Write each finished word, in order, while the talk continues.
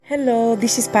Hello,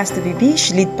 this is Pastor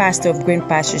Bibish, lead pastor of Green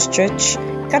Pastures Church,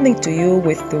 coming to you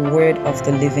with the word of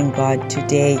the living God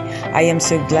today. I am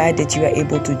so glad that you are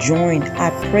able to join. I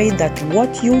pray that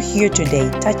what you hear today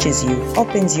touches you,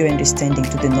 opens your understanding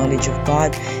to the knowledge of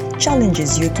God,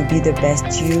 challenges you to be the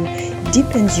best you,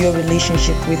 deepens your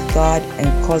relationship with God,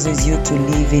 and causes you to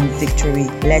live in victory.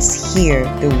 Let's hear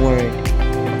the word.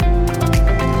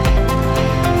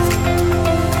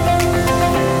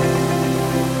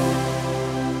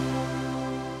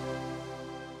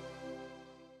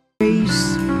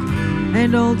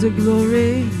 And all the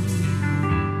glory.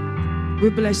 We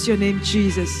bless your name,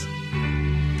 Jesus.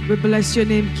 We bless your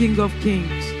name, King of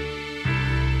Kings.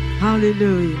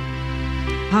 Hallelujah.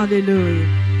 Hallelujah.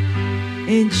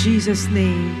 In Jesus'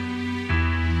 name.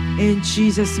 In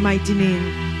Jesus' mighty name.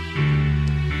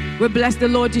 We bless the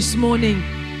Lord this morning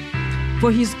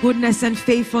for his goodness and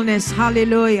faithfulness.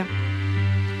 Hallelujah.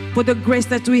 For the grace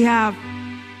that we have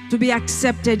to be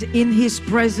accepted in his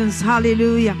presence.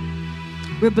 Hallelujah.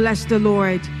 We bless the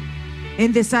Lord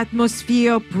in this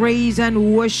atmosphere of praise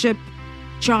and worship,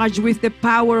 charged with the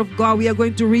power of God. We are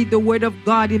going to read the word of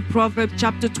God in Proverbs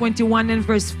chapter 21 and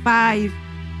verse 5.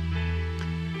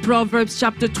 Proverbs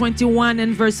chapter 21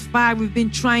 and verse 5. We've been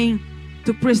trying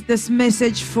to preach this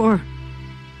message for a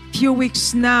few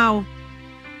weeks now.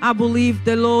 I believe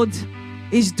the Lord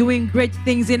is doing great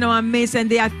things in our midst, and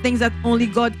there are things that only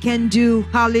God can do.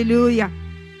 Hallelujah.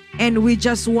 And we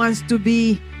just want to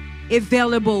be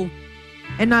available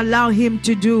and allow him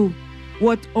to do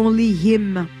what only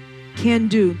him can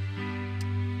do.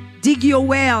 Dig Your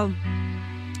Well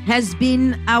has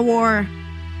been our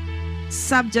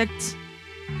subject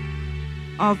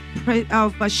of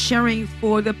sharing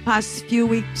for the past few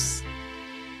weeks.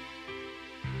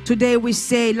 Today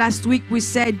last week we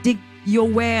said dig your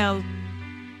well,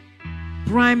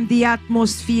 prime the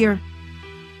atmosphere.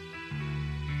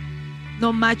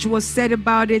 Not much was said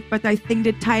about it, but I think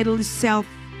the title itself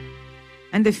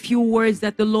and the few words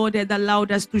that the Lord had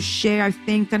allowed us to share, I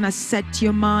think, can set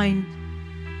your mind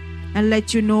and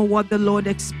let you know what the Lord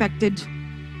expected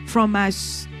from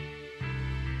us.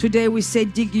 Today we say,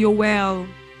 dig your well,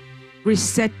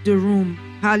 reset the room.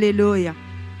 Hallelujah.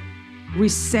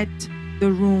 Reset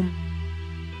the room.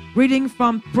 Reading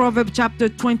from Proverbs chapter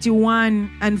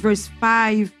 21 and verse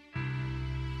 5.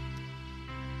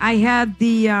 I had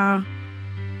the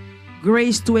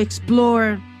grace to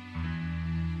explore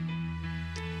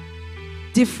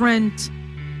different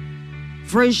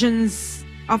versions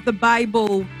of the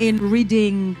Bible in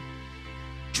reading,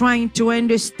 trying to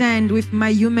understand with my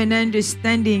human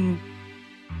understanding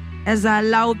as I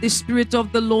allow the Spirit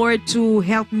of the Lord to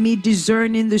help me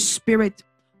discern in the Spirit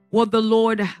what the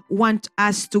Lord wants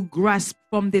us to grasp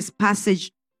from this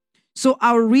passage. So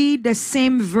I'll read the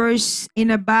same verse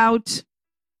in about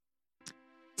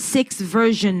 6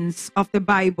 versions of the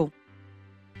Bible.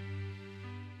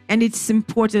 And it's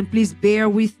important, please bear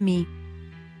with me.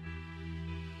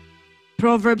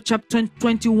 Proverbs chapter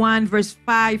 21 verse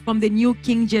 5 from the New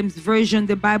King James Version,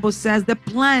 the Bible says, the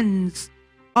plans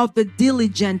of the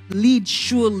diligent lead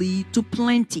surely to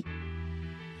plenty,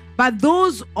 but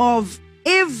those of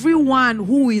everyone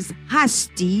who is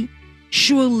hasty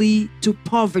surely to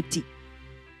poverty.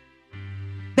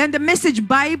 Then the Message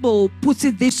Bible puts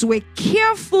it this way: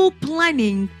 careful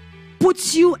planning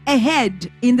puts you ahead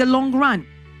in the long run.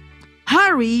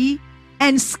 Hurry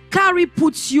and scurry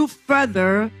puts you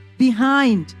further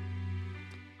behind.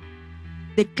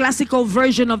 The classical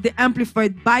version of the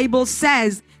Amplified Bible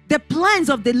says, the plans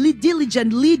of the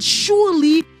diligent lead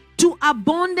surely to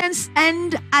abundance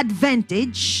and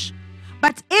advantage,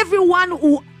 but everyone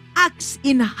who acts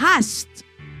in haste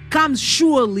comes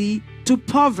surely to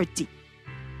poverty.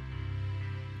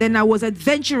 Then I was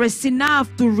adventurous enough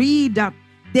to read the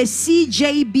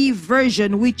CJB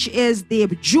version, which is the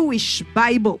Jewish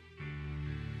Bible.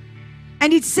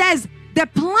 And it says, the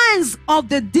plans of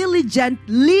the diligent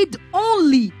lead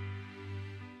only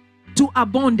to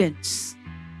abundance,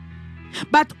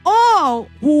 but all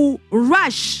who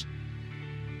rush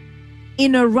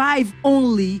in arrive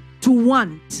only to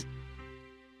want.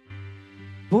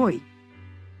 Boy,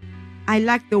 I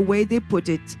like the way they put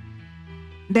it.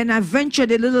 Then I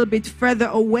ventured a little bit further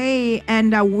away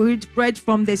and I read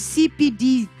from the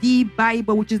CPDD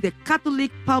Bible, which is the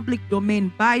Catholic Public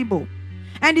Domain Bible.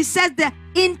 And it says the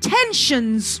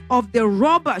intentions of the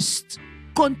robust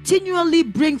continually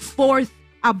bring forth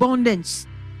abundance,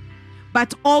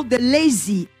 but all the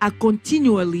lazy are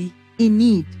continually in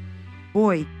need.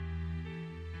 Boy.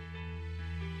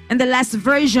 And the last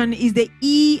version is the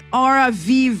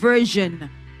ERV version.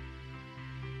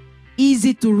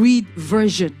 Easy to read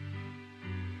version.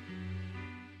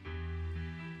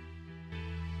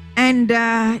 And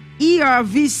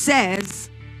ERV says,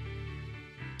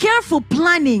 careful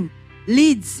planning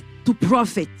leads to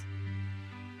profit.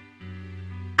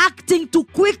 Acting too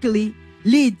quickly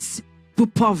leads to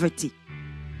poverty.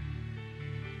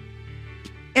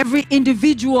 Every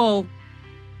individual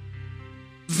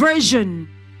version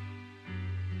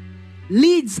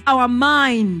leads our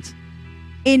mind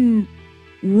in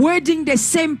wording the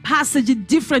same passage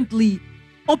differently,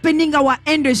 opening our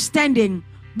understanding,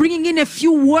 bringing in a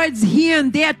few words here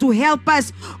and there to help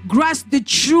us grasp the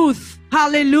truth.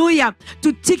 Hallelujah.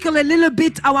 To tickle a little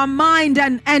bit our mind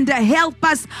and help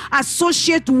us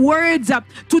associate words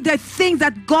to the things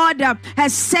that God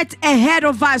has set ahead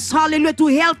of us. Hallelujah. To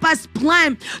help us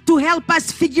plan, to help us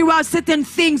figure out certain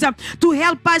things, to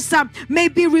help us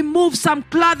maybe remove some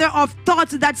clutter of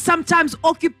thoughts that sometimes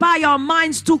occupy our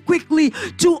minds too quickly,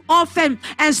 too often,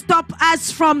 and stop us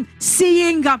from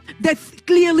seeing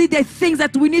clearly the things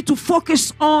that we need to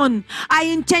focus on. I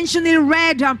intentionally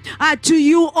read to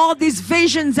you all these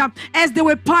visions as they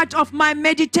were part of my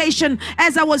meditation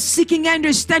as I was seeking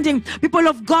understanding. People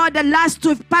of God,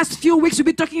 the past few weeks we'll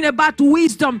be talking about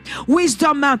wisdom.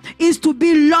 Wisdom is to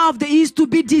be loved, is to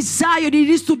be desired, it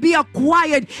is to be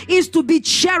acquired, is to be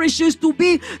cherished, is to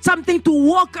be something to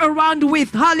walk around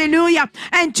with. Hallelujah.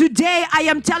 And today I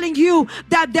am telling you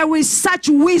that there is such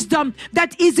wisdom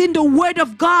that is in the Word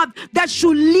of God that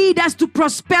should lead us to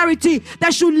prosperity,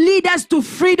 that should lead us to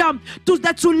freedom,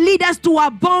 that should lead us to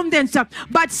abundance.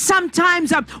 But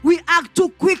sometimes we act too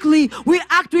quickly, we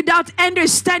act without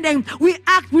understanding, we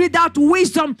act without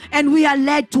wisdom, and we are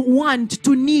led to want,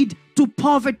 to need, to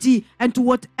poverty, and to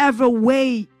whatever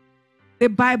way the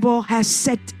Bible has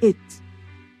set it.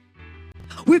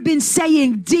 We've been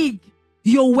saying, dig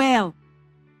your well.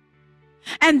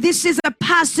 And this is a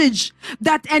passage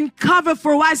that uncover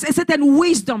for us a certain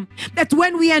wisdom, that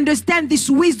when we understand this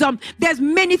wisdom, there's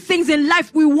many things in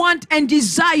life we want and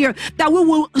desire that we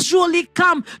will surely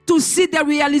come to see the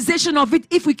realization of it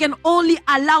if we can only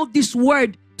allow this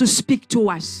word to speak to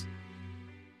us.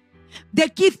 The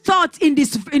key thought in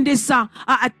this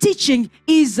teaching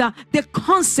is the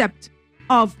concept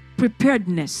of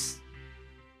preparedness.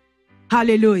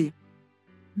 Hallelujah.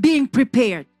 Being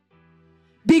prepared.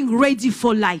 Being ready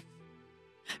for life.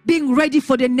 Being ready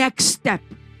for the next step.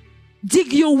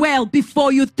 Dig your well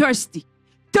before you're thirsty.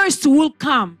 Thirst will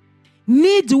come.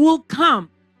 Need will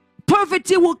come.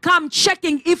 Poverty will come,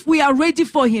 checking if we are ready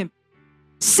for Him.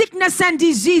 Sickness and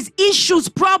disease, issues,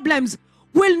 problems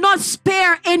will not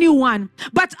spare anyone.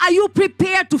 But are you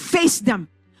prepared to face them?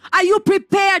 Are you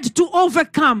prepared to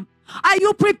overcome? Are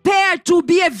you prepared to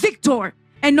be a victor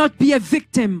and not be a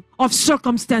victim of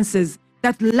circumstances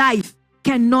that life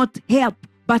cannot help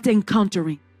but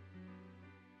encountering?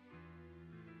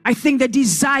 I think the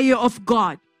desire of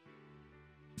God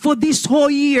for this whole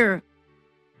year,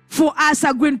 for us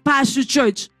at Green Pasture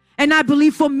Church, and I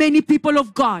believe for many people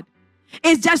of God,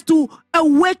 is just to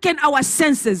awaken our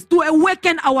senses, to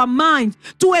awaken our mind,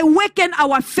 to awaken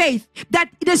our faith, that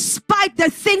despite the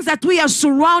things that we are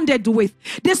surrounded with,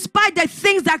 despite the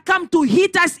things that come to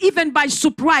hit us even by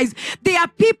surprise, there are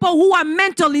people who are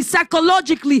mentally,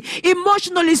 psychologically,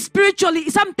 emotionally, spiritually,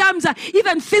 sometimes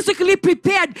even physically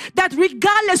prepared, that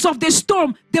regardless of the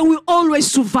storm, they will always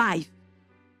survive.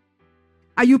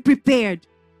 Are you prepared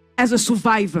as a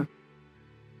survivor?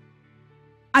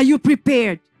 Are you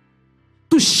prepared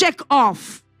to shake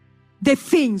off the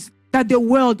things that the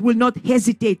world will not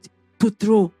hesitate to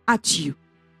throw at you?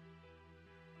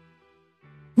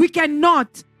 We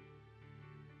cannot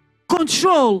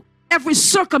control every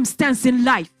circumstance in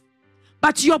life,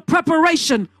 but your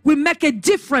preparation will make a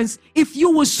difference if you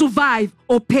will survive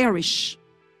or perish.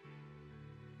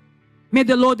 May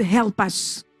the Lord help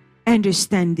us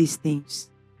understand these things.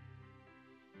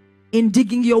 In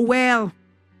digging your well,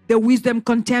 the wisdom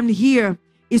contained here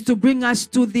is to bring us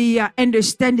to the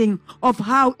understanding of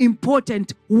how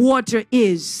important water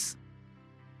is.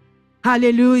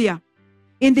 Hallelujah.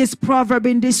 In this proverb,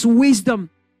 in this wisdom,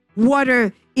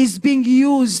 water is being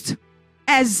used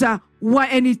as and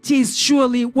it is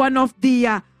surely one of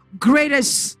the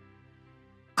greatest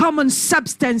common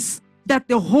substance that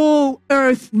the whole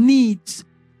earth needs.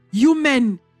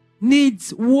 Human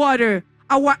needs water.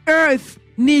 Our earth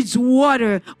needs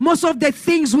water. Most of the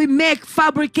things we make,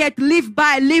 fabricate, live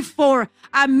by, live for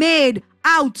are made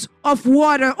out of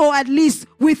water, or at least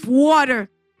with water.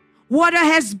 Water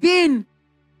has been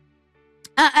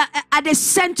at the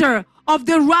center of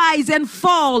the rise and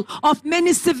fall of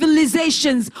many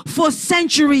civilizations for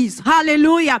centuries.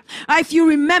 Hallelujah. If you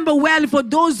remember well, for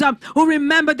those who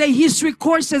remember the history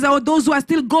courses, or those who are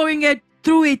still going it,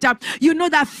 through it. You know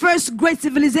that first great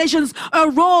civilizations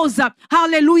arose,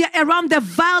 hallelujah, around the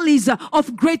valleys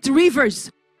of great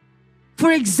rivers.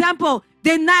 For example,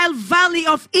 the Nile Valley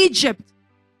of Egypt,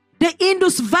 the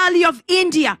Indus Valley of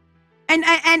India,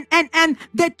 and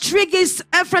the Tigris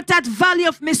Euphrates Valley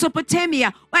of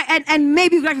Mesopotamia. And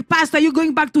maybe, like, Pastor, you're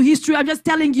going back to history. I'm just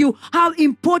telling you how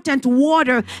important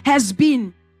water has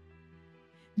been.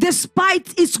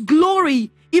 Despite its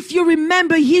glory, if you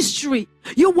remember history,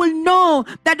 you will know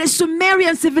that the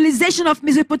Sumerian civilization of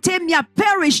Mesopotamia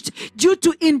perished due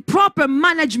to improper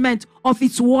management of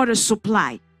its water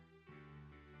supply.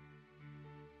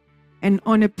 And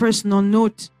on a personal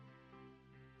note,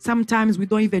 sometimes we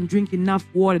don't even drink enough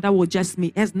water. That was just me.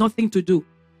 It has nothing to do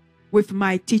with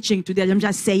my teaching today. I'm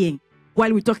just saying,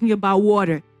 while we're talking about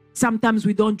water, sometimes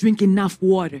we don't drink enough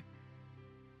water.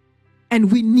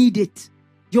 And we need it.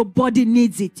 Your body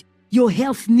needs it. Your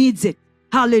health needs it.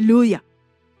 Hallelujah.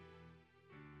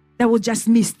 That was just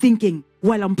me thinking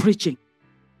while I'm preaching.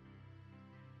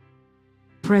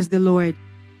 Praise the Lord.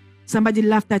 Somebody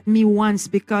laughed at me once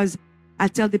because I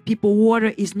tell the people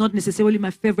water is not necessarily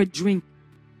my favorite drink.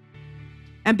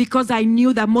 And because I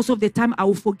knew that most of the time I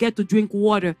would forget to drink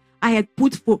water, I had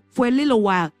put for a little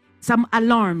while some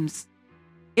alarms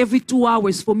every 2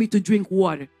 hours for me to drink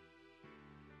water.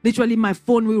 Literally, my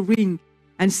phone will ring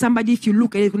and somebody, if you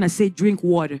look at it, is going to say, drink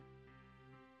water.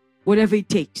 Whatever it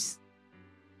takes.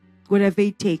 Whatever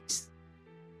it takes.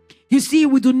 You see,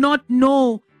 we do not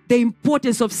know the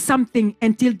importance of something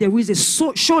until there is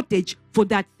a shortage for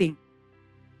that thing.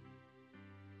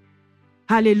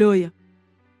 Hallelujah.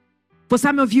 For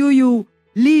some of you, you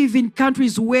live in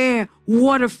countries where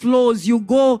water flows. You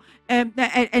go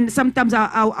and sometimes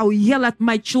I'll yell at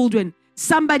my children.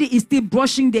 Somebody is still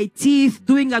brushing their teeth,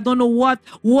 doing I don't know what.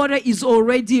 Water is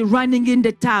already running in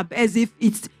the tap as if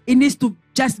it needs to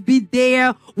just be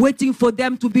there waiting for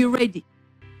them to be ready.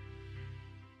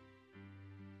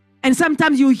 And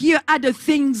sometimes you hear other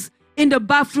things in the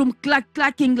bathroom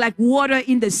clacking, like water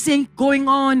in the sink going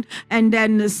on, and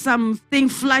then something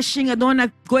flashing. I don't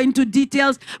want to go into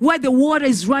details where the water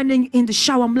is running in the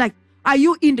shower. I'm like, are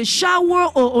you in the shower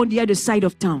or on the other side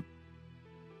of town?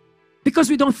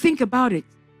 Because we don't think about it.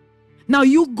 Now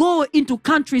you go into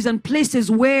countries and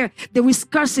places where there is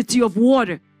scarcity of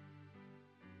water.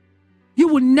 You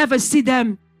will never see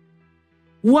them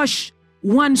wash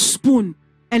one spoon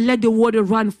and let the water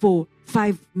run for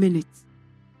 5 minutes.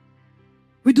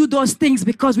 We do those things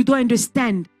because we don't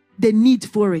understand the need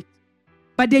for it.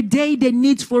 But the day the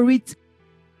need for it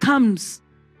comes,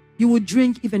 you will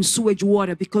drink even sewage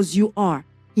water because you are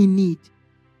in need.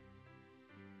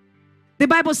 The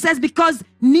Bible says because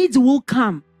needs will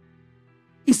come,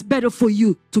 it's better for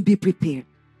you to be prepared.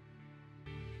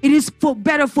 It is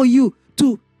better for you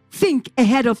to think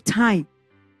ahead of time.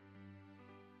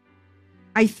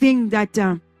 I think that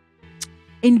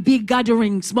in big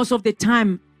gatherings, most of the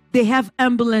time, they have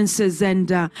ambulances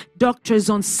and doctors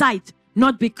on site,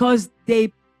 not because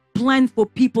they plan for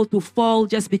people to fall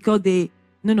just because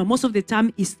no, most of the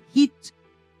time it's heat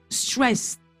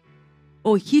stress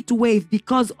or heat wave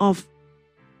because of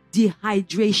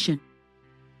dehydration.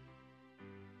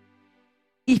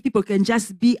 If people can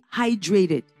just be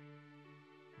hydrated,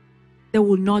 they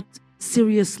will not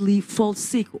seriously fall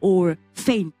sick or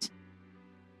faint.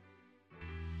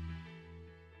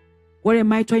 What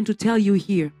am I trying to tell you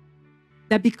here?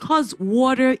 That because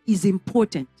water is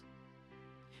important,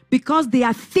 because there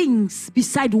are things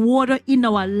beside water in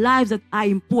our lives that are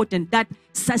important, that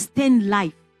sustain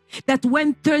life, that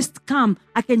when thirst comes,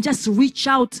 I can just reach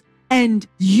out and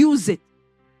use it.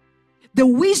 The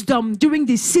wisdom during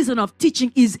this season of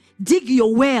teaching is dig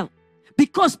your well,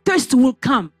 because thirst will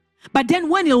come. But then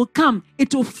when it will come,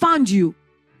 it will find you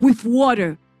with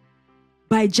water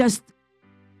by just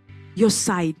your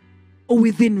side or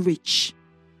within reach.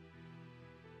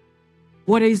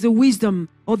 What is the wisdom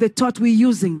or the thought we're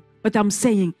using? But I'm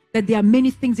saying that there are many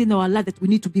things in our life that we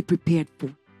need to be prepared for.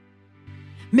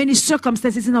 Many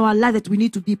circumstances in our life that we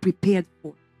need to be prepared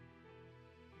for.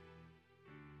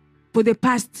 For the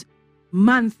past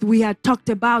month, we had talked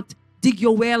about dig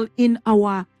your well in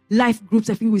our life groups.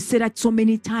 I think we said that so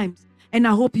many times. And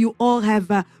I hope you all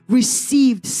have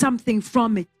received something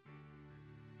from it.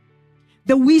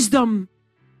 The wisdom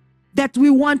that we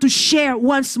want to share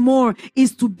once more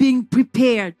is to being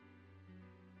prepared.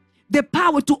 The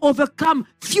power to overcome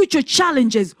future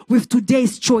challenges with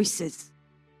today's choices.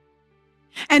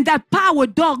 And that power,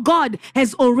 God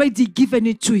has already given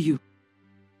it to you.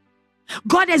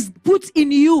 God has put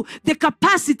in you the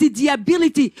capacity, the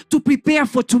ability to prepare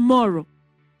for tomorrow.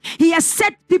 He has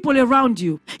set people around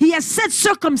you. He has set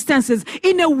circumstances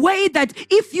in a way that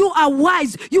if you are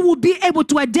wise, you will be able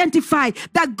to identify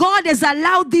that God has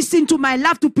allowed this into my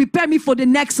life to prepare me for the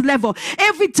next level.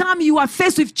 Every time you are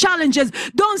faced with challenges,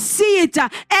 don't see it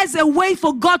as a way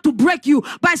for God to break you,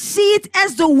 but see it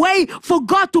as the way for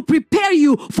God to prepare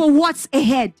you for what's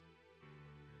ahead.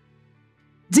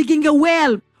 Digging a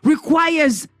well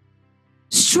requires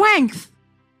strength,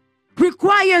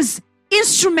 requires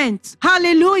instruments,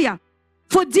 hallelujah,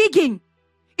 for digging.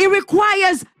 It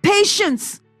requires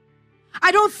patience.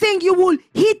 I don't think you will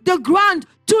hit the ground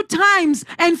 2 times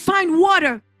and find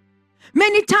water.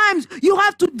 Many times you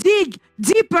have to dig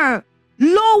deeper,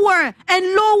 lower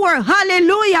and lower,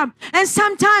 hallelujah. And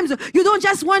sometimes you don't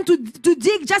just want to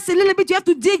dig just a little bit. You have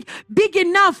to dig big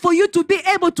enough for you to be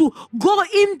able to go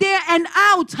in there and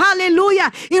out,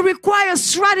 hallelujah. It requires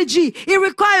strategy. It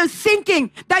requires thinking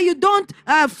that you don't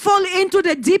fall into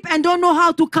the deep and don't know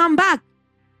how to come back.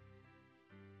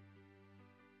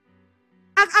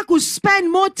 I could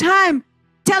spend more time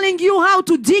telling you how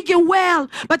to dig a well,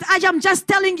 but I am just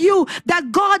telling you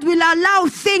that God will allow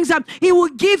things. He will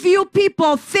give you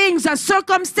people, things,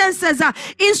 circumstances,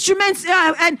 instruments,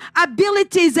 and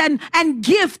abilities and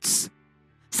gifts.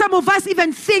 Some of us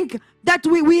even think that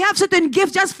we have certain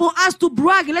gifts just for us to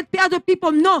brag and let other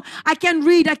people know, I can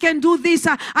read, I can do this,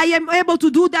 I am able to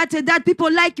do that, that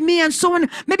people like me and so on.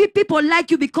 Maybe people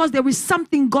like you because there is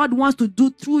something God wants to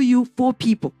do through you for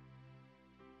people,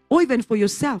 or even for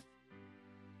yourself.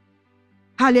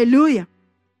 Hallelujah.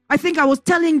 I think I was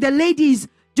telling the ladies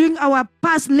during our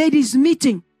past ladies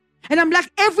meeting, and I'm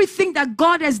like, everything that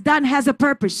God has done has a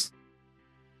purpose.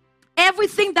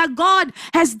 Everything that God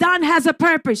has done has a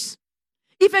purpose.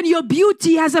 Even your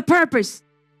beauty has a purpose.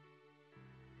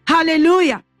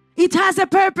 Hallelujah. It has a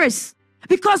purpose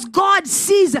because God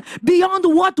sees beyond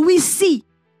what we see.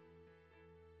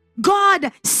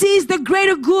 God sees the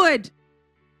greater good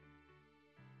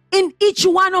in each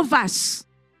one of us.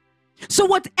 So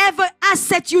whatever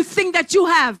asset you think that you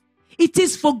have, it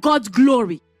is for God's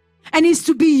glory and is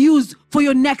to be used for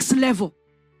your next level.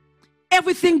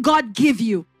 Everything God gives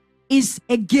you is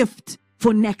a gift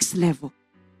for next level.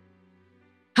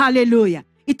 Hallelujah.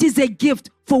 It is a gift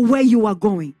for where you are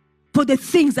going, for the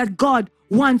things that God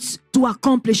wants to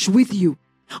accomplish with you.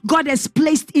 God has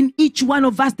placed in each one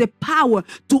of us the power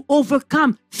to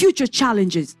overcome future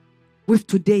challenges with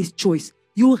today's choice.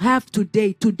 You have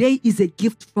today. Today is a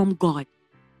gift from God.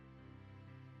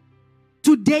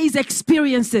 Today's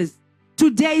experiences,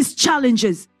 today's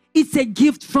challenges, it's a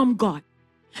gift from God.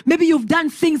 Maybe you've done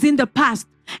things in the past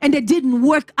and they didn't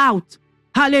work out.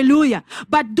 Hallelujah.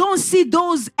 But don't see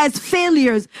those as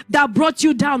failures that brought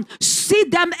you down. See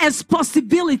them as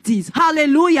possibilities.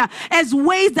 Hallelujah. As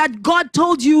ways that God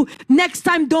told you, next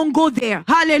time don't go there.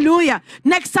 Hallelujah.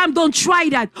 Next time don't try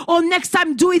that. Or next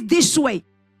time do it this way.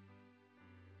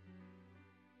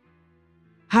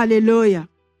 Hallelujah.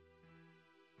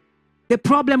 The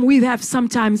problem we have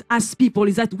sometimes as people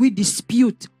is that we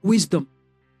dispute wisdom.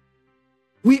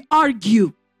 We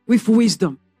argue with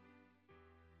wisdom.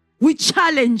 We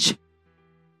challenge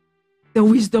the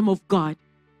wisdom of God.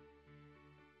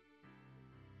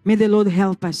 May the Lord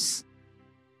help us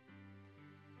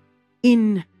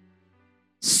in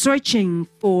searching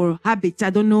for habits. I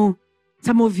don't know,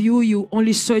 some of you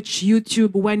only search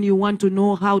YouTube when you want to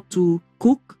know how to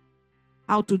cook,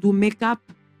 how to do makeup,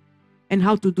 and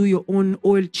how to do your own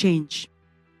oil change.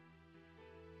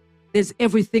 There's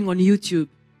everything on YouTube.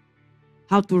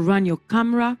 How to run your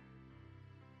camera,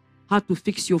 how to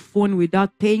fix your phone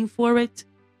without paying for it.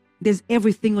 There's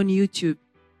everything on YouTube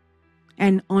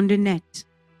and on the net.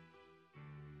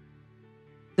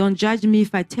 Don't judge me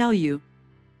if I tell you.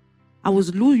 I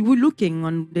was looking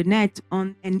on the net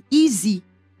on an easy,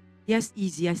 yes,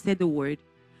 easy, I said the word,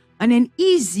 on an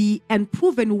easy and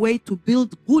proven way to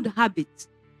build good habits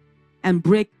and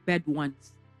break bad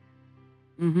ones.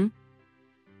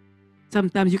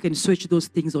 Sometimes you can search those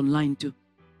things online too.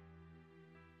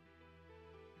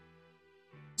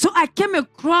 So I came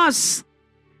across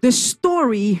the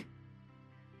story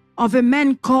of a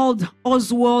man called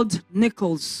Oswald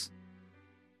Nichols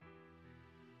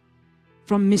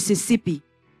from Mississippi.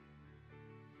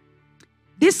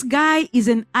 This guy is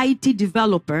an IT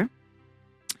developer,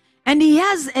 and he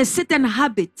has a certain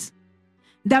habit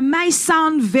that might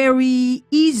sound very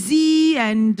easy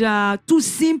and too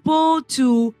simple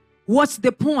to what's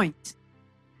the point.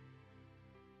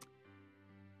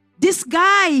 This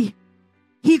guy,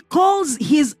 he calls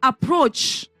his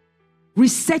approach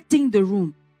resetting the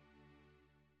room.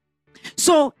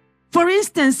 So, for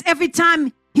instance, every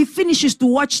time he finishes to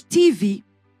watch TV,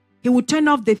 he will turn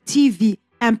off the TV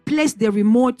and place the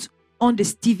remote on the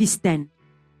TV stand.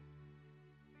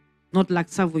 Not like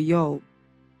Savoyo.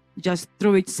 Just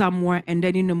throw it somewhere and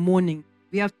then in the morning,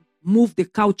 we have to move the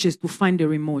couches to find the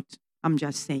remote. I'm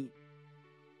just saying.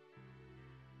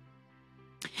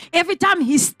 Every time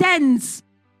he stands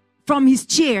from his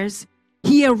chairs,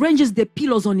 he arranges the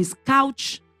pillows on his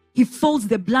couch. He folds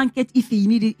the blanket if he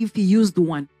needed, if he used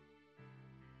one.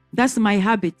 That's my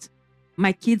habit.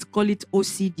 My kids call it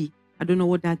OCD. I don't know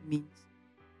what that means.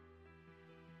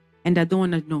 And I don't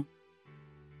want to know.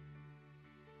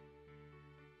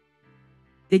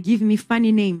 They give me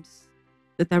funny names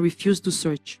that I refuse to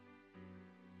search.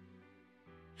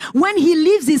 When he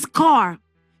leaves his car,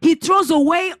 he throws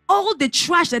away all the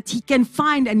trash that he can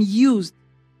find and use.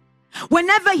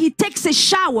 Whenever he takes a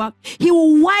shower, he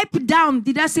will wipe down.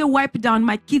 Did I say wipe down?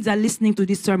 My kids are listening to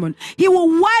this sermon. He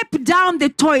will wipe down the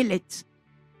toilet,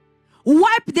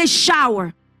 wipe the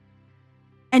shower,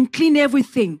 and clean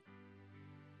everything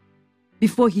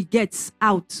before he gets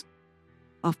out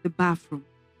of the bathroom.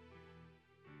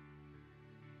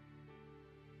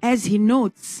 As he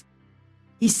notes,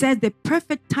 he says the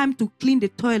perfect time to clean the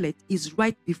toilet is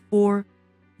right before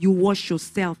you wash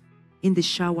yourself in the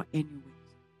shower anyway.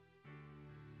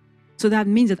 So that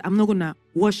means that I'm not going to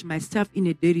wash myself in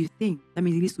a dirty thing. That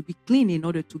means it needs to be clean in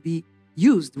order to be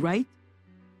used, right?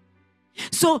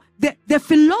 So the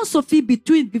philosophy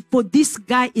for this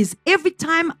guy is every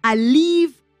time I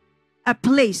leave a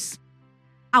place,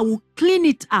 I will clean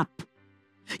it up.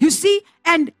 You see,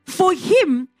 and for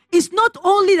him, it's not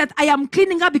only that I am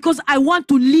cleaning up because I want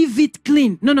to leave it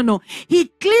clean. No. He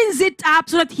cleans it up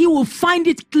so that he will find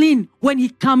it clean when he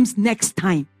comes next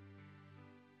time.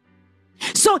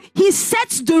 So he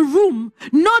sets the room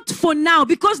not for now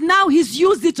because now he's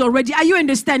used it already. Are you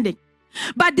understanding?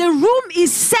 But the room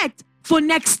is set for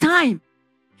next time.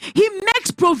 He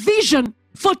makes provision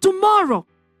for tomorrow.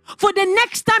 For the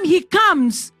next time he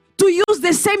comes to use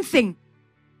the same thing.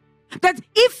 That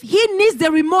if he needs the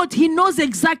remote, he knows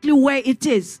exactly where it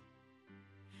is.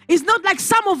 It's not like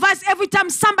some of us, every time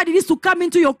somebody needs to come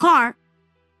into your car,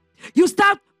 you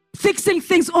start fixing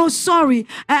things. Oh, sorry,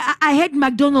 I had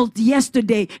McDonald's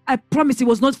yesterday. I promise it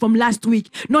was not from last week.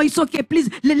 No, it's okay. Please,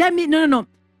 let me. No.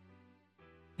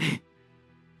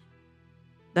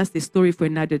 That's the story for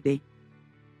another day.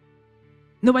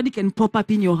 Nobody can pop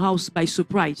up in your house by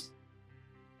surprise.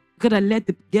 You gotta let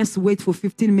the guests wait for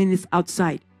 15 minutes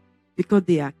outside because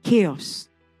they are chaos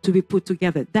to be put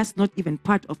together. That's not even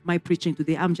part of my preaching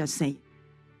today. I'm just saying.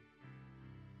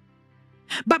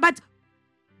 But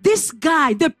this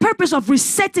guy, the purpose of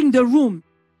resetting the room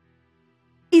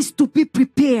is to be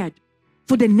prepared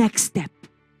for the next step.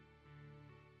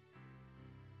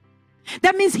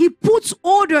 That means he puts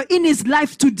order in his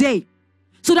life today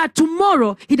so that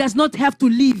tomorrow he does not have to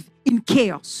live in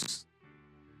chaos.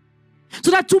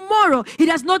 So that tomorrow he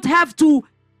does not have to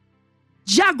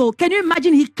juggle. Can you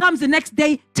imagine he comes the next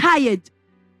day tired?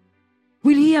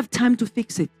 Will he have time to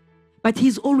fix it? But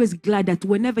he's always glad that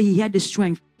whenever he had the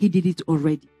strength, he did it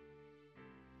already.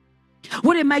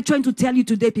 What am I trying to tell you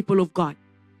today, people of God?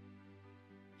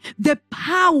 The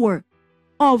power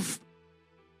of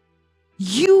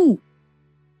you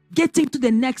getting to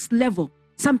the next level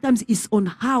sometimes is on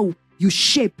how you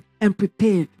shape and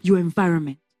prepare your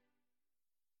environment.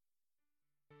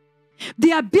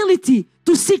 The ability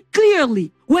to see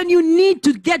clearly when you need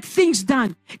to get things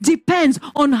done depends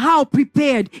on how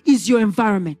prepared is your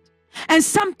environment. And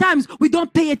sometimes we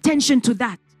don't pay attention to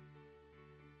that.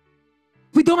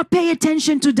 We don't pay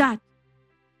attention to that.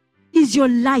 Is your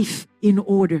life in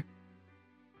order?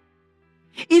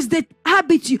 Is the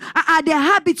habits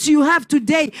you have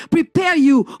today prepare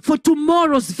you for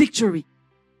tomorrow's victory?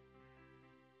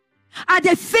 Are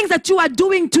the things that you are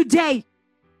doing today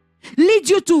lead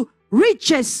you to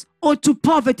riches or to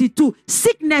poverty, to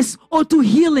sickness or to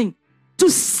healing, to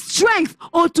strength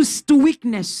or to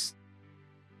weakness?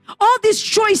 All these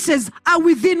choices are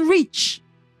within reach.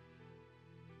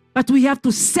 But we have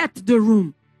to set the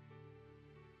room.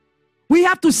 We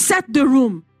have to set the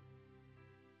room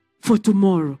for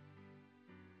tomorrow.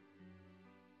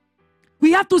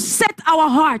 We have to set our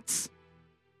hearts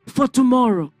for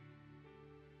tomorrow.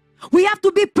 We have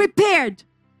to be prepared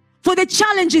for the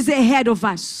challenges ahead of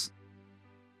us.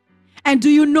 And do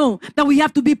you know that we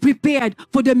have to be prepared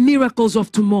for the miracles of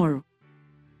tomorrow?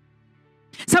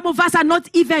 Some of us are not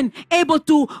even able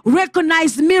to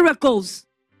recognize miracles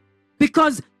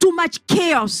because too much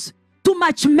chaos, too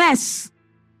much mess.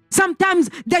 Sometimes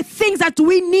the things that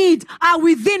we need are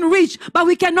within reach, but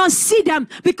we cannot see them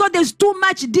because there's too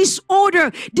much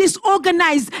disorder,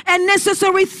 disorganized, and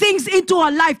necessary things into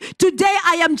our life. Today,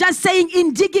 I am just saying,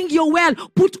 in digging your well,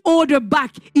 put order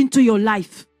back into your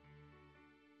life.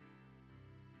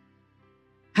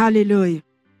 Hallelujah.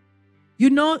 You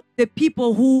know, the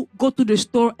people who go to the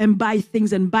store and buy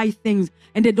things, and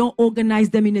they don't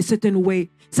organize them in a certain way.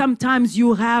 Sometimes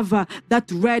you have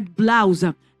that red blouse,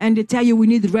 and they tell you we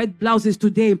need red blouses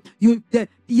today.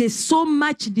 There's so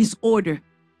much disorder.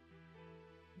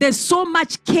 There's so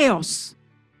much chaos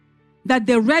that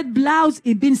the red blouse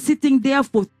has been sitting there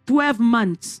for 12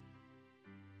 months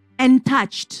and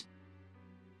touched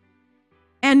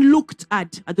and looked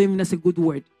at. I don't even know that's a good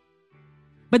word.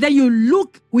 But then you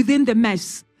look within the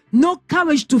mess. No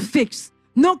courage to fix.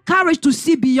 No courage to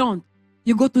see beyond.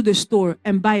 You go to the store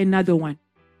and buy another one.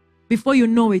 Before you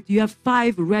know it, you have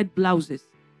 5 red blouses.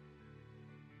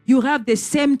 You have the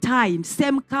same time,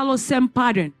 same color, same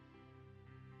pattern.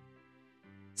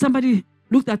 Somebody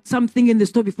looked at something in the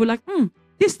store before, like,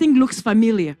 this thing looks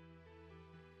familiar.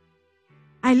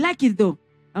 I like it though.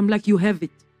 I'm like, you have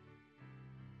it.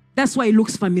 That's why it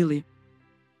looks familiar.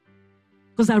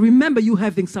 Because I remember you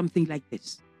having something like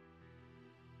this.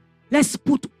 Let's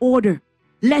put order.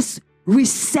 Let's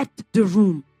reset the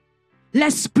room.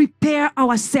 Let's prepare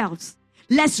ourselves.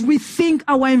 Let's rethink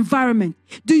our environment.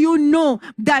 Do you know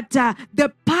that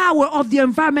the power of the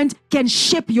environment can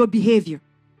shape your behavior?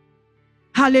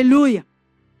 Hallelujah.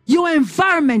 Your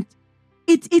environment,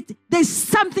 there's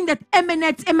something that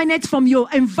emanates from your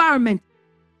environment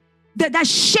that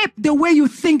shape the way you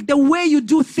think, the way you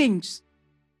do things.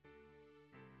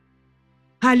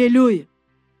 Hallelujah.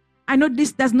 I know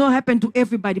this does not happen to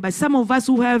everybody, but some of us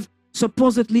who have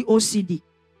supposedly OCD.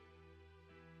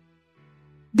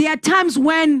 There are times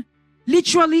when,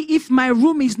 literally, if my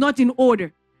room is not in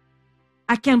order,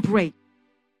 I can't pray.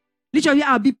 Literally,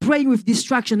 I'll be praying with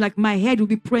distraction, like my head will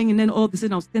be praying, and then all of a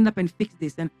sudden I'll stand up and fix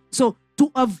this. And so,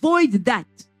 to avoid that,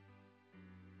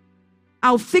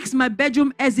 I'll fix my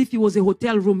bedroom as if it was a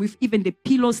hotel room, with even the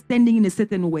pillow standing in a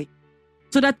certain way,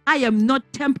 so that I am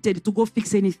not tempted to go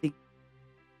fix anything.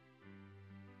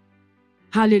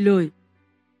 Hallelujah.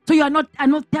 So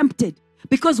I'm not tempted.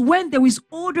 Because when there is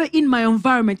order in my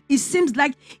environment, it seems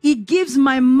like it gives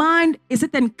my mind a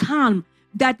certain calm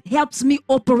that helps me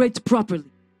operate properly.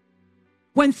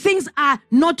 When things are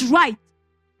not right,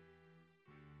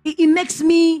 it makes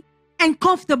me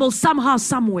uncomfortable somehow,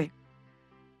 somewhere.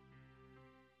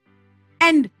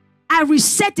 And I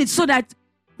reset it so that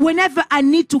whenever I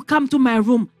need to come to my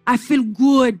room, I feel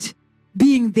good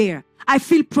being there. I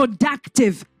feel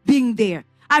productive being there.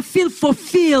 I feel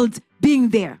fulfilled being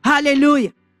there.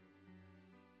 Hallelujah.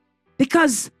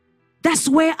 Because that's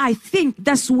where I think,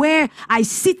 that's where I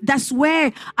sit, that's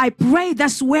where I pray,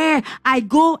 that's where I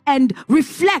go and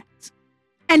reflect.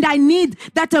 And I need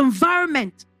that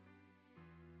environment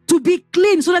to be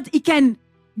clean so that it can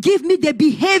give me the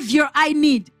behavior I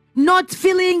need. Not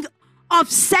feeling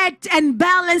upset and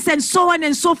balanced and so on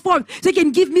and so forth. So it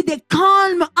can give me the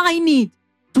calm I need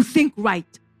to think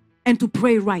right and to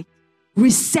pray right.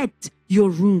 Reset your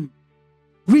room.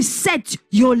 Reset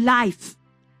your life.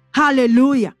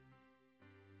 Hallelujah.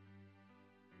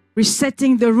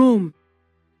 Resetting the room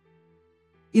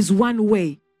is one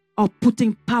way of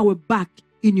putting power back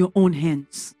in your own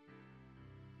hands.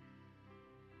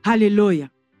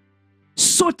 Hallelujah.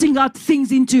 Sorting out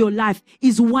things into your life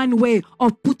is one way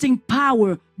of putting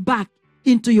power back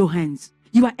into your hands.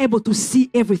 You are able to see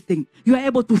everything. You are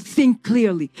able to think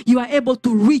clearly. You are able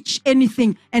to reach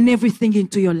anything and everything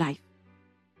into your life.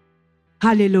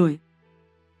 Hallelujah.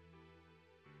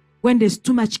 When there's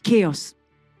too much chaos,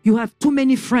 you have too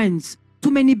many friends, too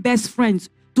many best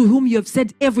friends to whom you have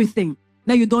said everything.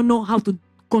 Now you don't know how to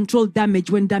control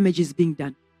damage when damage is being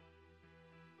done.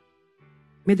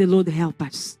 May the Lord help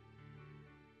us.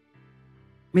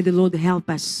 May the Lord help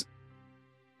us.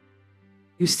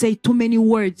 You say too many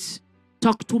words,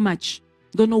 talk too much,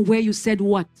 don't know where you said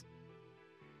what.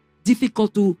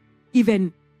 Difficult to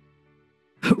even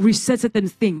reset certain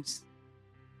things.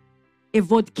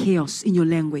 Avoid chaos in your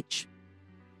language.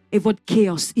 Avoid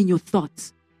chaos in your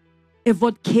thoughts.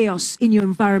 Avoid chaos in your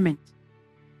environment.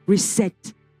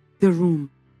 Reset the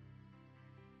room.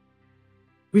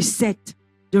 Reset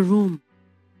the room.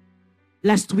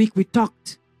 Last week we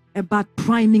talked about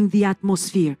priming the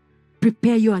atmosphere.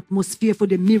 Prepare your atmosphere for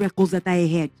the miracles that are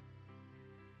ahead.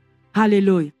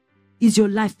 Hallelujah. Is your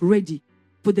life ready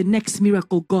for the next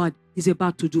miracle God is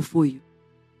about to do for you?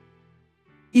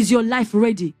 Is your life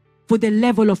ready for the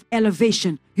level of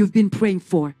elevation you've been praying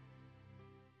for?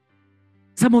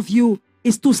 Some of you,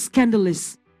 it's too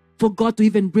scandalous for God to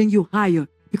even bring you higher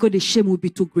because the shame will be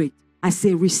too great. I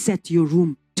say reset your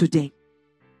room today.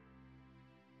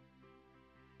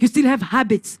 You still have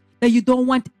habits that you don't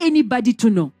want anybody to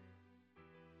know.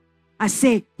 I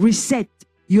say reset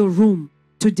your room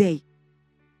today.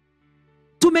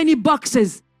 Too many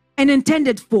boxes and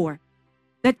intended for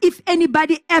that if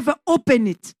anybody ever open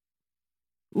it,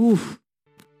 oof.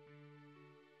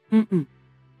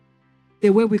 The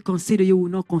way we consider you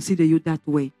will not consider you that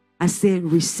way. I say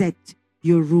reset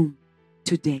your room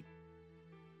today.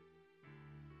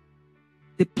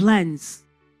 The plans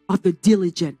of the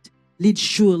diligent lead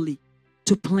surely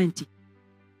to plenty.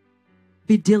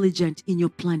 Be diligent in your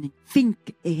planning.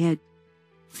 Think ahead.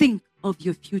 Think of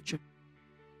your future.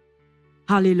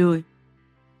 Hallelujah.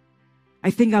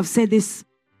 I think I've said this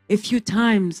a few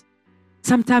times.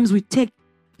 Sometimes you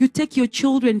take your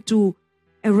children to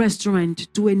a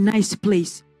restaurant, to a nice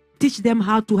place. Teach them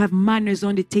how to have manners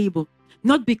on the table.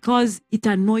 Not because it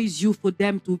annoys you for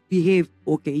them to behave.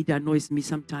 Okay, it annoys me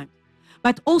sometimes.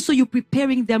 But also you're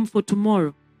preparing them for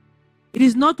tomorrow. It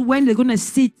is not when they're going to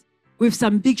sit with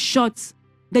some big shots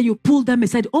that you pull them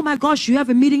aside. Oh my gosh, you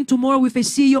have a meeting tomorrow with a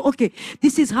CEO. Okay,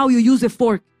 this is how you use a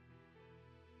fork.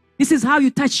 This is how you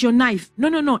touch your knife.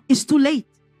 No. It's too late.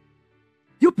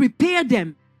 You prepare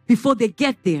them before they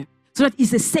get there so that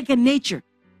it's a second nature.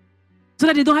 So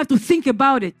that they don't have to think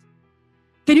about it.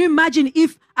 Can you imagine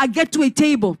if I get to a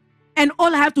table and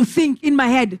all I have to think in my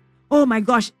head, oh my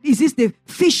gosh, is this the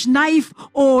fish knife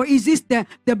or is this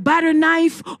the butter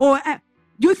knife? Or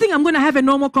do you think I'm going to have a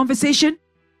normal conversation?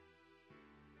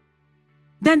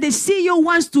 Then the CEO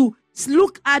wants to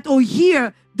look at or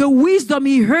hear the wisdom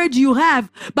he heard you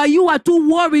have, but you are too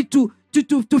worried to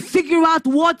figure out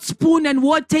what spoon and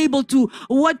what table to,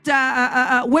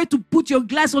 where to put your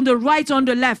glass on the right or on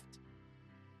the left.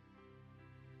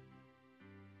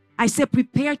 I say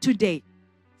prepare today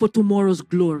for tomorrow's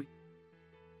glory.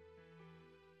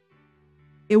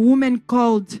 A woman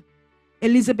called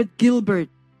Elizabeth Gilbert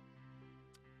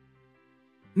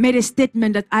made a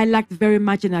statement that I liked very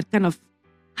much and I kind of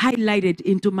highlighted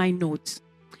into my notes.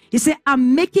 He said,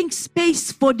 I'm making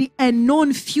space for the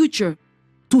unknown future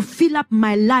to fill up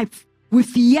my life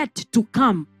with yet to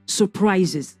come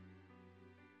surprises.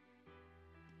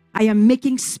 I am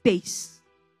making space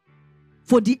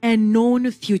for the unknown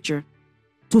future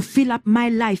to fill up my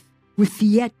life with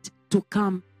yet to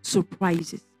come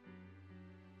surprises.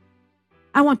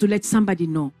 I want to let somebody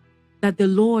know that the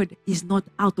Lord is not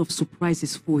out of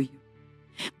surprises for you.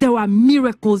 There are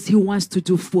miracles He wants to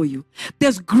do for you.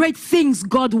 There's great things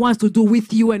God wants to do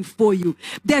with you and for you.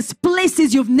 There's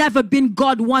places you've never been.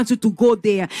 God wants you to go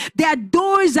there. There are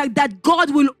doors that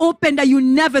God will open that you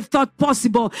never thought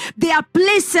possible. There are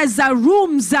places,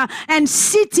 rooms, and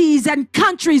cities and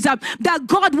countries that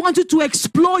God wants you to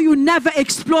explore you never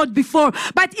explored before.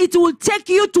 But it will take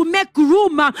you to make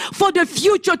room for the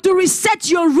future, to reset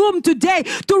your room today,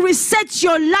 to reset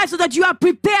your life so that you are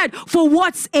prepared for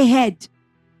what's ahead.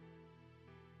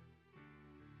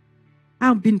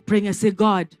 I've been praying. I say,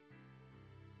 God,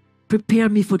 prepare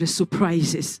me for the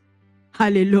surprises.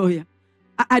 Hallelujah.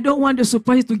 I don't want the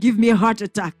surprises to give me a heart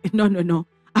attack. No.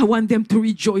 I want them to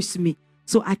rejoice me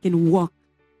so I can walk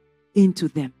into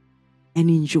them and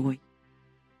enjoy.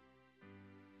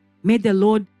 May the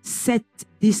Lord set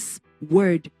this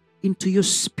word into your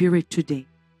spirit today,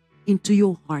 into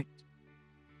your heart.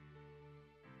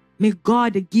 May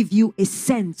God give you a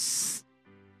sense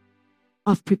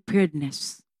of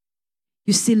preparedness.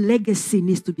 You see, legacy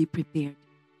needs to be prepared.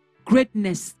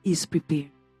 Greatness is prepared.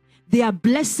 There are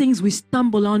blessings we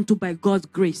stumble onto by God's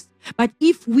grace. But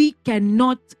if we are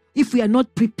not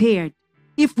prepared,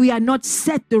 if we are not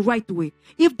set the right way,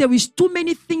 if there is too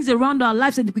many things around our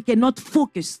lives and we cannot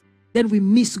focus, then we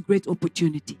miss great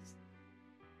opportunities.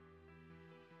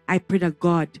 I pray that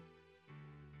God,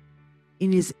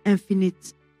 in His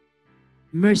infinite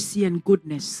mercy and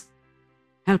goodness,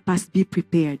 help us be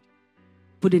prepared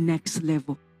for the next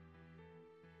level.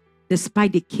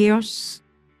 Despite the chaos,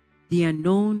 the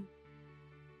unknown,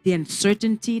 the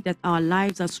uncertainty that our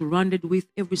lives are surrounded with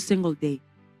every single day,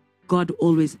 God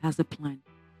always has a plan.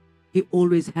 He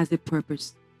always has a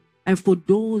purpose. And for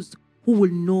those who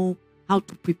will know how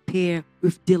to prepare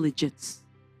with diligence,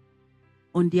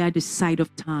 on the other side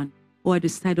of town or at the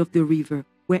side of the river,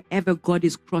 wherever God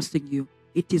is crossing you,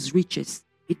 it is riches,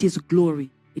 it is glory,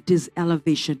 it is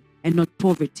elevation, and not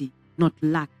poverty, not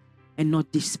lack, and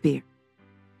not despair.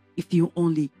 If you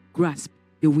only grasp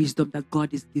the wisdom that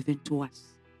God is giving to us.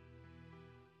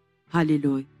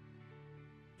 Hallelujah.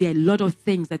 There are a lot of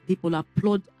things that people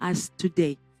applaud us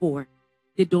today for.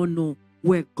 They don't know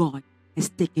where God has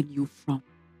taken you from.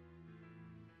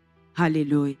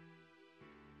 Hallelujah.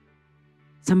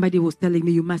 Somebody was telling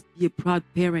me, you must be a proud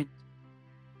parent.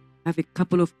 I have a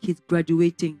couple of kids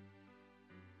graduating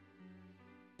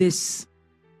this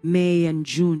May and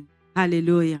June.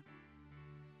 Hallelujah.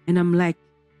 And I'm like,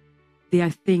 there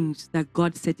are things that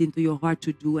God set into your heart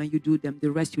to do, and you do them.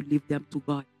 The rest, you leave them to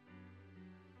God.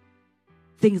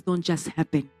 Things don't just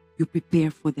happen. You prepare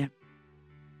for them.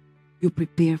 You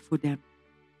prepare for them.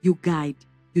 You guide.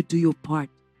 You do your part.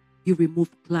 You remove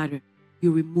clutter.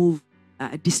 You remove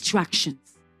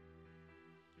distractions.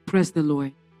 Praise the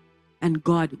Lord. And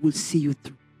God will see you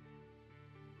through.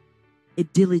 A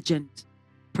diligent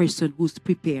person who's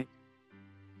prepared.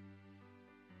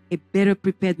 A better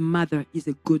prepared mother is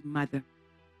a good mother.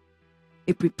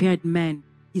 A prepared man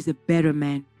is a better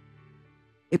man.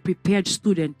 A prepared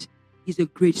student is a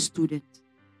great student.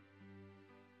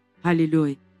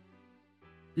 Hallelujah.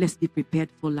 Let's be prepared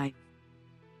for life.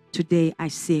 Today I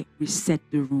say reset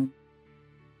the room.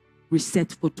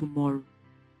 Reset for tomorrow.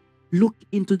 Look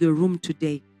into the room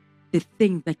today. The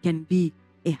things that can be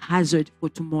a hazard for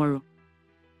tomorrow.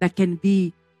 That can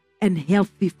be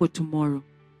unhealthy for tomorrow.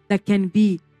 That can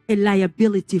be a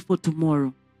liability for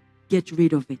tomorrow. Get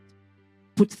rid of it.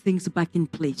 Put things back in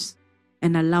place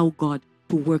and allow God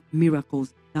to work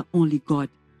miracles that only God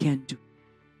can do.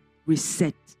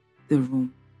 Reset the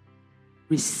room.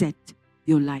 Reset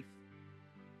your life.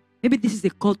 Maybe this is a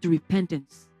call to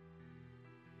repentance.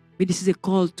 Maybe this is a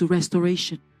call to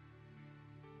restoration.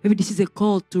 Maybe this is a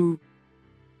call to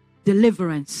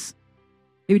deliverance.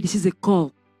 Maybe this is a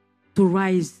call to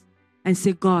rise and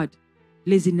say, God,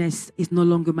 laziness is no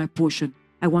longer my portion.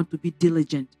 I want to be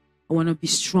diligent. I want to be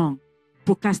strong.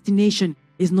 Procrastination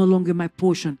is no longer my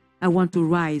portion. I want to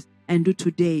rise and do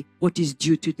today what is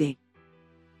due today.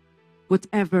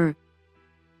 Whatever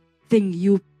thing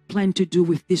you plan to do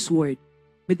with this word,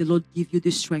 may the Lord give you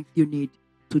the strength you need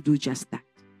to do just that.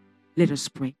 Let us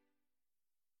pray.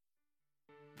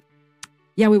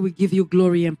 Yahweh, we give you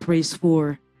glory and praise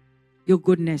for your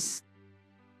goodness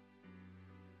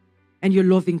and your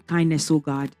loving kindness, O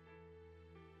God.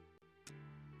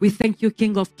 We thank you,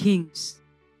 King of Kings,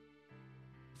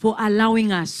 for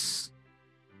allowing us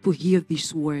to hear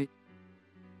this word.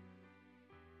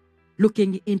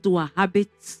 Looking into our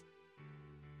habits,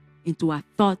 into our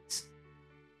thoughts,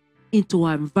 into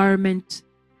our environment,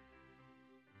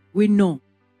 we know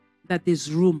that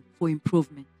there's room for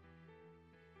improvement.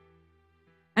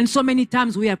 And so many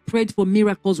times we have prayed for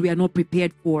miracles we are not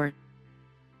prepared for.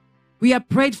 We have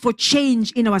prayed for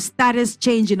change in our status,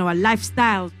 change in our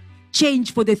lifestyle,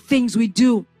 change for the things we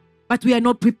do, but we are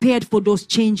not prepared for those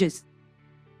changes.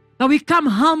 Now we come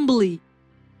humbly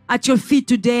at your feet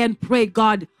today and pray,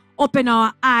 God, open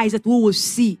our eyes that we will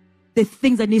see the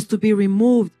things that needs to be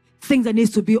removed, things that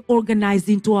needs to be organized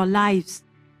into our lives.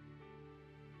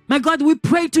 My God, we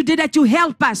pray today that you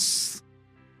help us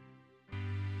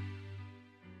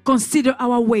consider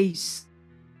our ways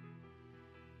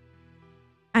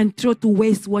and try to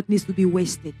waste what needs to be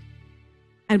wasted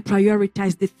and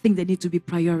prioritize the things that need to be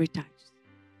prioritized.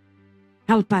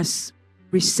 Help us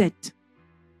reset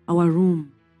our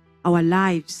room, our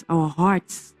lives, our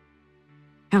hearts.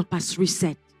 Help us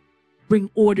reset.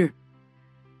 Bring order.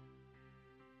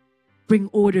 Bring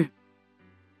order.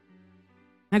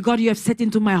 My God, you have set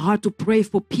into my heart to pray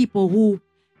for people who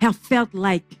have felt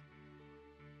like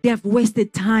they have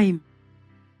wasted time.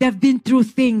 They have been through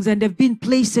things and they've been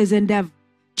places and they've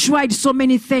tried so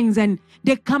many things and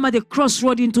they come at a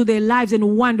crossroad into their lives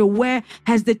and wonder, where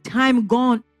has the time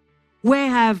gone? Where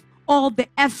have all the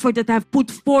effort that I've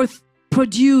put forth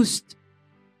produced?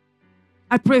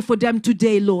 I pray for them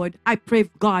today, Lord. I pray,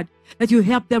 God, that you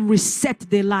help them reset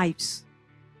their lives.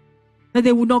 That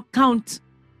they will not count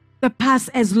the past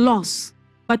as loss,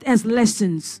 but as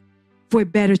lessons for a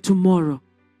better tomorrow.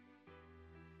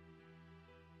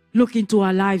 Look into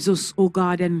our lives, oh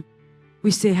God, and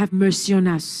we say, have mercy on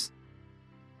us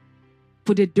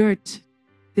for the dirt,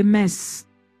 the mess,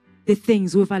 the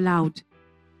things we've allowed.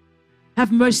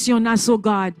 Have mercy on us, oh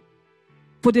God,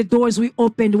 for the doors we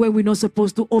opened when we're not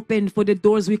supposed to open, for the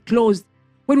doors we closed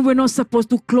when we're not supposed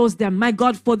to close them. My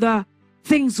God, for the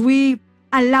things we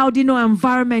allowed in our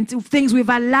environment, things we've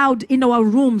allowed in our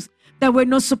rooms that were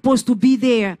not supposed to be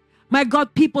there. My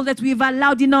God, people that we've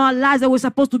allowed in our lives that were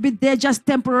supposed to be there just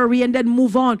temporary and then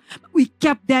move on. We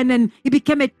kept them and it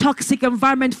became a toxic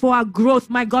environment for our growth.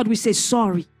 My God, we say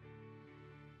sorry.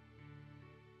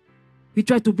 We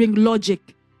try to bring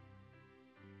logic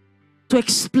to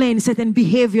explain certain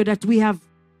behavior that we have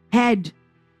had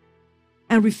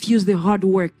and refuse the hard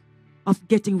work of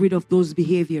getting rid of those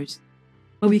behaviors.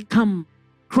 But we come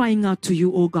crying out to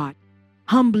you, oh God,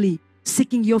 humbly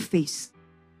seeking your face.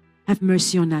 Have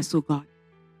mercy on us, oh God.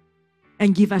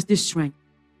 and give us the strength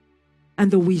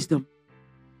and the wisdom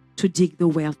to dig the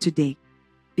well today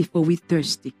before we're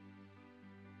thirsty.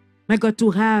 My God,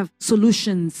 to have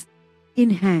solutions in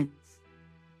hands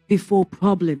before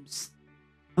problems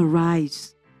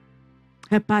arise.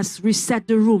 Help us reset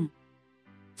the room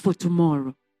for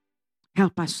tomorrow.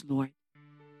 Help us, Lord.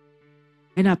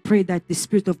 And I pray that the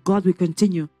Spirit of God will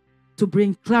continue to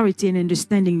bring clarity and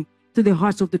understanding to the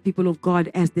hearts of the people of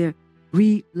God as they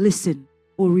re-listen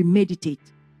or remeditate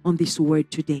on this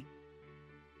word today.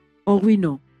 All we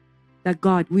know that,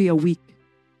 God, we are weak,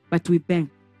 but we bank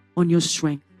on your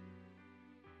strength.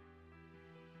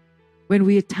 When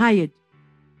we are tired,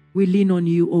 we lean on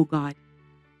you, oh God,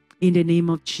 in the name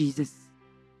of Jesus.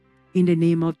 In the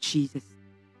name of Jesus.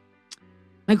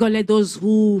 My God, let those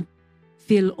who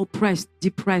feel oppressed,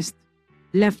 depressed,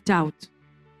 left out,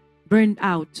 burned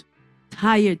out,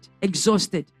 tired,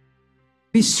 exhausted,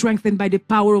 be strengthened by the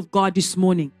power of God this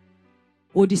morning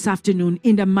or this afternoon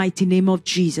in the mighty name of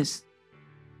Jesus.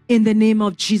 In the name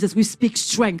of Jesus, we speak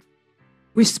strength.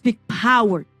 We speak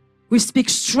power. We speak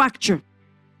structure.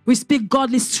 We speak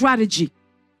godly strategy.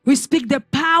 We speak the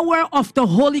power of the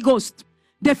Holy Ghost,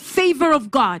 the favor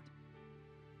of God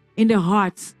in the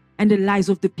hearts and the lives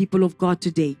of the people of God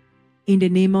today. In the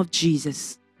name of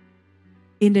Jesus.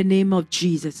 In the name of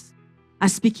Jesus. I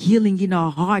speak healing in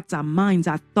our hearts, our minds,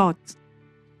 our thoughts.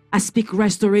 I speak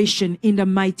restoration in the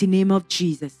mighty name of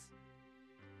Jesus.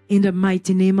 In the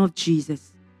mighty name of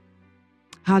Jesus.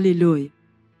 Hallelujah.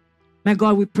 My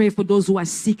God, we pray for those who are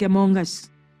sick among us.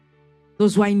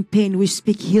 Those who are in pain, we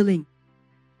speak healing.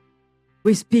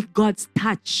 We speak God's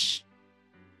touch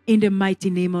in the mighty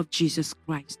name of Jesus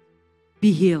Christ.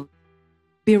 Be healed.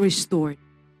 Be restored.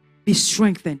 Be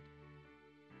strengthened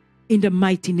in the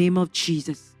mighty name of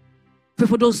Jesus. Pray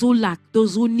for those who lack,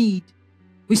 those who need.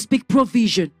 We speak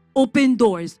provision, open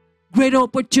doors, greater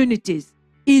opportunities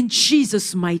in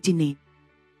Jesus' mighty name.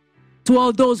 To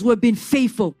all those who have been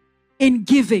faithful in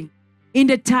giving, in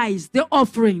the tithes, the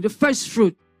offering, the first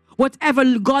fruit,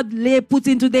 whatever God put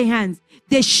into their hands,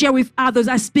 they share with others.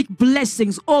 I speak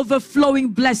blessings, overflowing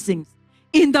blessings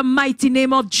in the mighty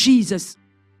name of Jesus.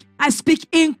 I speak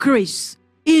increase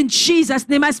in Jesus'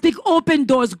 name. I speak open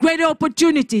doors, greater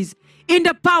opportunities in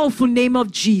the powerful name of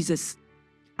Jesus.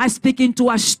 I speak into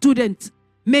our students.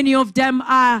 Many of them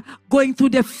are going through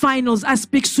the finals. I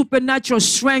speak supernatural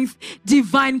strength,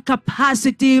 divine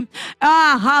capacity.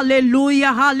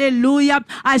 Hallelujah, hallelujah.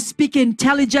 I speak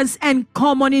intelligence and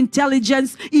common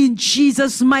intelligence in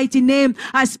Jesus' mighty name.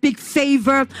 I speak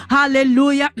favor,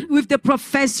 hallelujah, with the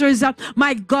professors,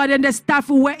 my God, and the staff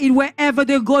wherever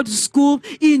they go to school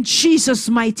in Jesus'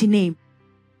 mighty name.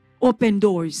 Open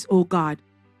doors, oh God.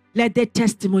 Let their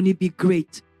testimony be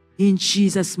great in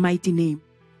Jesus' mighty name.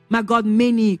 My God,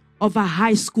 many of our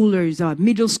high schoolers, our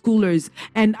middle schoolers,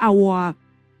 and our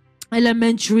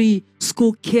elementary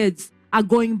school kids are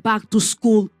going back to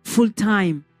school full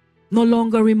time, no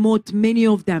longer remote, many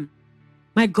of them.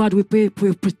 My God, we pray for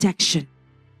your protection.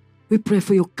 We pray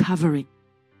for your covering.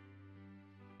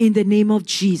 In the name of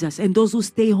Jesus. And those who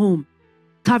stay home,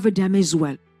 cover them as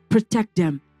well. Protect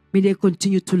them. May they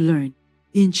continue to learn.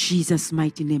 In Jesus'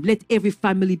 mighty name. Let every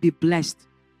family be blessed.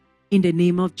 In the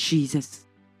name of Jesus.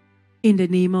 In the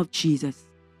name of Jesus.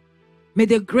 May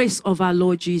the grace of our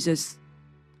Lord Jesus,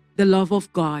 the love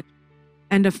of God,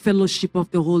 and the fellowship of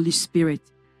the Holy Spirit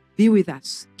be with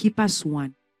us. Keep us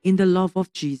one in the love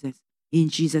of Jesus. In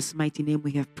Jesus' mighty name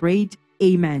we have prayed.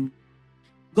 Amen.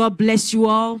 God bless you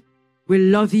all. We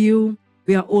love you.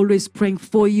 We are always praying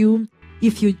for you.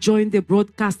 If you joined the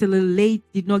broadcast a little late,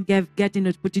 did not get an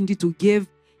opportunity to give,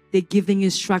 the giving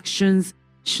instructions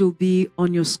should be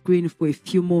on your screen for a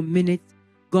few more minutes.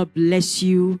 God bless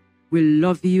you. We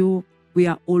love you. We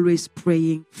are always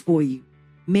praying for you.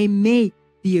 May May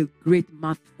be a great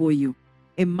month for you.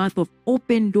 A month of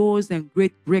open doors and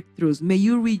great breakthroughs. May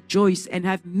you rejoice and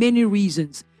have many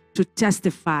reasons to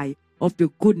testify of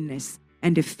the goodness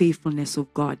and the faithfulness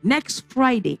of God. Next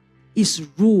Friday is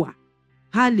Ruah.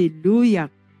 Hallelujah.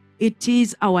 It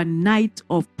is our night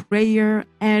of prayer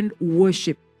and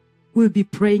worship. We'll be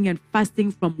praying and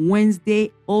fasting from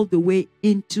Wednesday all the way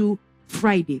into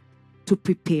Friday to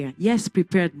prepare. Yes,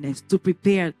 preparedness, to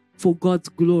prepare for God's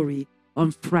glory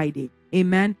on Friday.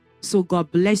 Amen. So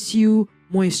God bless you.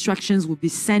 More instructions will be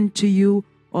sent to you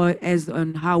or as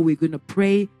on how we're going to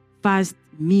pray, fast,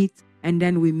 meet, and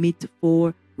then we meet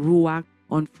for Ruach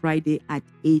on Friday at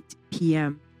 8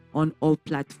 p.m. on all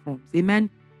platforms. Amen.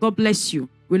 God bless you.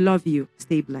 We love you.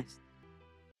 Stay blessed.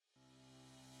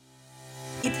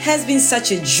 It has been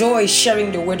such a joy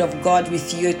sharing the Word of God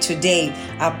with you today.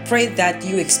 I pray that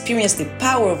you experience the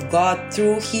power of God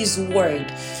through His Word.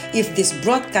 If this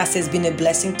broadcast has been a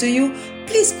blessing to you,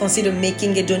 please consider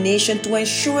making a donation to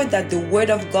ensure that the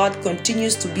Word of God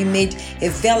continues to be made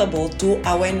available to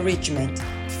our enrichment.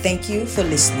 Thank you for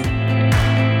listening.